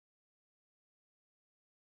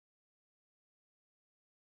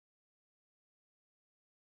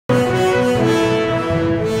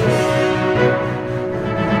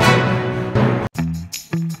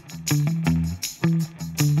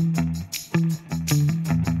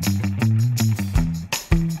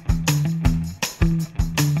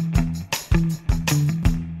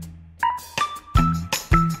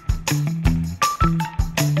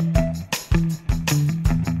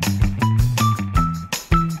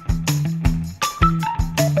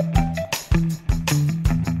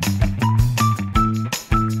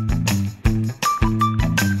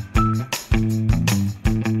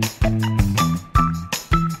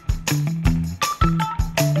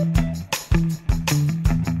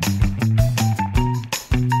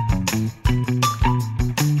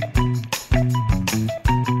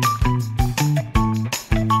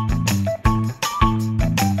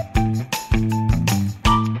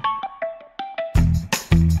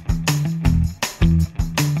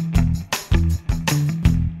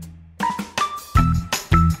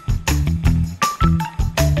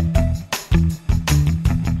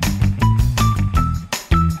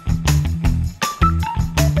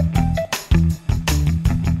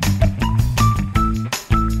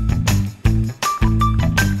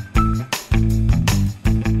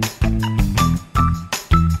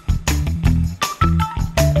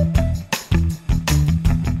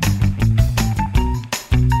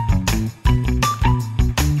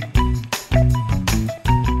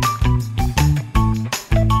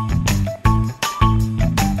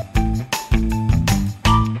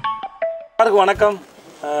வணக்கம்.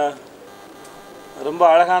 ரொம்ப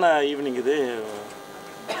அழகான ஈவினிங் இது.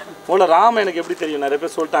 போல ராம் எனக்கு எப்படி தெரியும், நிறைய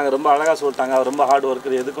பேர் சொல்லிட்டாங்க, ரொம்ப அழகாக சொல்லிட்டாங்க. அவர் ரொம்ப ஹார்ட்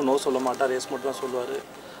ஒர்க்கர், எதுக்கும் நோ சொல்ல மாட்டார், ரேஸ் மட்டும் தான் சொல்லுவார்.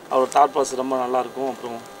 அவர் தாட் ப்ராசஸ் ரொம்ப நல்லாயிருக்கும்.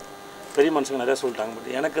 அப்புறம் பெரிய மனுஷங்க நிறையா சொல்லிட்டாங்க.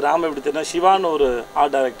 பட் எனக்கு ராம் எப்படி தெரியும், சிவான்னு ஒரு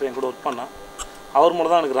ஆர்ட் டைரக்டர் என் கூட ஒர்க் பண்ணால் அவர்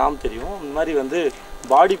மூலம் தான் எனக்கு ராம் தெரியும். இந்த மாதிரி வந்து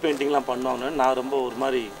பாடி பெயிண்டிங்லாம் பண்ணுவாங்கன்னு நான் ரொம்ப ஒரு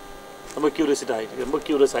மாதிரி ரொம்ப க்யூரியஸிட்டி ஆகிட்டு, ரொம்ப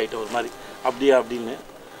க்யூரியஸ் ஆகிட்டேன் ஒரு மாதிரி அப்படியா அப்படின்னு.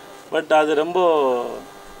 பட் அது ரொம்ப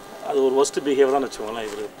அது ஒரு ஒஸ்ட்டு பிஹேவியர் தான் வச்சுக்கோங்களேன்.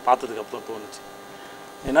 இவர் பார்த்ததுக்கப்புறம் தோணுச்சு.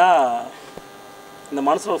 ஏன்னா இந்த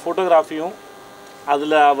மனசில் ஒரு ஃபோட்டோகிராஃபியும்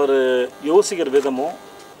அதில் அவர் யோசிக்கிற விதமும்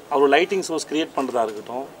அவர் லைட்டிங் சோர்ஸ் க்ரியேட் பண்ணுறதா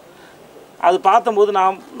இருக்கட்டும், அது பார்த்தம்போது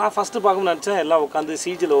நான் ஃபஸ்ட்டு பார்க்கணும்னு நினச்சேன் எல்லாம் உட்காந்து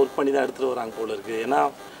சிஜியில் ஒர்க் பண்ணி தான் எடுத்துகிட்டு வராங்க போல இருக்குது. ஏன்னா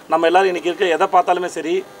நம்ம எல்லோரும் இன்றைக்கி இருக்க எதை பார்த்தாலுமே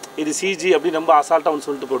சரி இது சிஜி அப்படின்னு ரொம்ப அசால்ட்டாக அவனு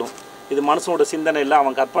சொல்லிட்டு போயிடும். இது மனுஷனோட சிந்தனை இல்லை,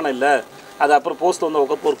 அவன் கற்பனை இல்லை, அது அப்புறம் போஸ்ட்டில் வந்து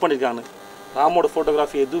ஒர்க் பண்ணியிருக்காங்க. ராமோட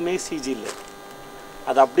ஃபோட்டோகிராஃபி எதுவுமே சிஜி இல்லை,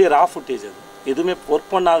 அது அப்படியே ரா ஃபுட்டேஜ். அது எதுவுமே ஒர்க்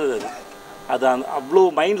பண்ணாதது. அது அந்த அவ்வளோ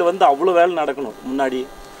மைண்டில் வந்து அவ்வளோ வேலை நடக்கணும். முன்னாடி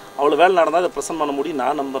அவ்வளோ வேலை நடந்தால் அதை ப்ரெசென்ட் பண்ண முடியும்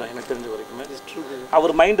நான் நம்புகிறேன். எனக்கு தெரிஞ்ச வரைக்குமே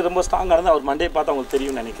அவர் மைண்டு ரொம்ப ஸ்ட்ராங்காக இருந்தால் அவர் மண்டையை பார்த்து அவங்களுக்கு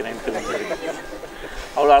தெரியும்னு நினைக்கிறேன். எனக்கு தெரிஞ்ச வரைக்கும்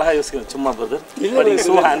அவ்வளோ அழகாக யோசிக்கணும். சும்மா பிரதர்,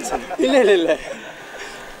 ஸோ ஹேண்ட்ஸம். இல்லை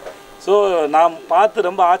ஸோ நான் பார்த்து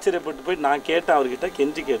ரொம்ப ஆச்சரியப்பட்டு போய் நான் கேட்டேன், அவர்கிட்ட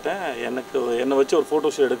கெஞ்சி கேட்டேன், என்னை வச்சு ஒரு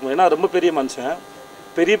ஃபோட்டோ ஷூட் எடுக்கணும். ஏன்னா ரொம்ப பெரிய மனுஷன்,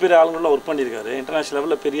 பெரிய ஆளுங்களாம் ஒர்க் பண்ணியிருக்காரு, இன்டர்நேஷ்னல்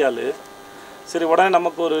லெவலில் பெரிய ஆள். சரி, உடனே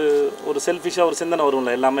நமக்கு ஒரு செல்ஃபிஷாக ஒரு சிந்தனை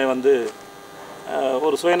வரும்ல, எல்லாமே வந்து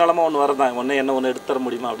ஒரு சுயநலமாக ஒன்று வரதான், ஒன்று எடுத்து தர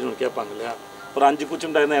முடியுமா அப்படின்னு கேட்பாங்க இல்லையா. ஒரு 5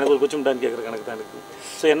 குச்சிமிட்டாய் இருந்தால் எனக்கு ஒரு குச்சிமிட்டான்னு கேட்குற கணக்கு தான் எனக்கு.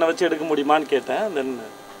 ஸோ என்னை வச்சு எடுக்க முடியுமான்னு கேட்டேன். தென்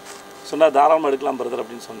சொன்னால் தாராளமாக எடுக்கலாம் பிரதர்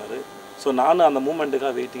அப்படின்னு சொன்னார். ஸோ நானும் அந்த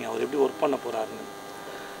மூமெண்ட்டுக்காக வெயிட்டிங், அவர் எப்படி ஒர்க் பண்ண போகிறாருன்னு.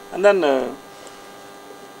 அண்ட் தென்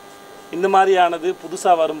இந்த மாதிரியானது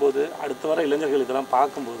புதுசாக வரும்போது அடுத்த வர இளைஞர்கள் இதெல்லாம்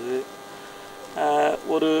பார்க்கும்போது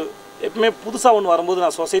ஒரு எப்பவுமே புதுசாக ஒன்று வரும்போது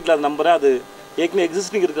நான் சொசைட்டியில் அதை நம்புகிறேன். அது ஏற்கனவே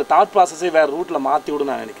எக்ஸிஸ்டிங் இருக்கிற தாட் ப்ராசஸே வேறு ரூட்டில் மாற்றி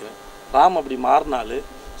விடுன்னு நான் நினைக்கிறேன். ராம் அப்படி மாறினாலும்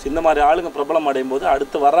இந்த மாதிரி ஆளுங்க பிரபலம் அடையும் போது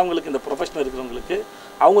அடுத்து வர்றவங்களுக்கு, இந்த ப்ரொஃபஷனல் இருக்கிறவங்களுக்கு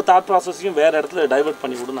அவங்க தாட் ப்ராசஸையும் வேறு இடத்துல டைவெர்ட்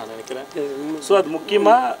பண்ணி விடுன்னு நான் நினைக்கிறேன். ஸோ அது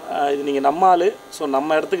முக்கியமாக இது நீங்கள் நம்மால், ஸோ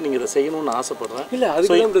நம்ம இடத்துக்கு நீங்கள் இதை செய்யணும்னு ஆசைப்பட்றேன்.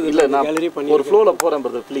 இல்லை நான் ஒரு ஃப்ளோவில் போகிறேன்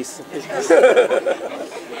பிரதர், ப்ளீஸ்.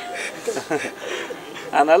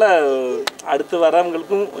 அதனால் அடுத்து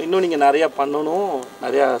வரவங்களுக்கும் இன்னும் நீங்கள் நிறையா பண்ணணும்,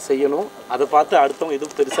 நிறையா செய்யணும். அதை பார்த்து அடுத்தவங்க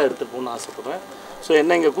எதுவும் பெருசாக எடுத்துகிட்டு போகணும்னு ஆசைப்பட்றேன். ஸோ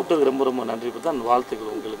என்ன இங்கே கூப்பிட்டதுக்கு ரொம்ப ரொம்ப நன்றி தான், அந்த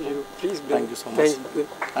வாழ்த்துக்கள் உங்களுக்கு. Thank you so much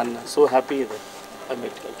and so happy இது I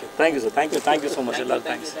meet. Okay, thank you sir, thank you so much. எல்லோரும்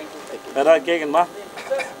தேங்க்ஸ். வேறு கேட்கணுமா?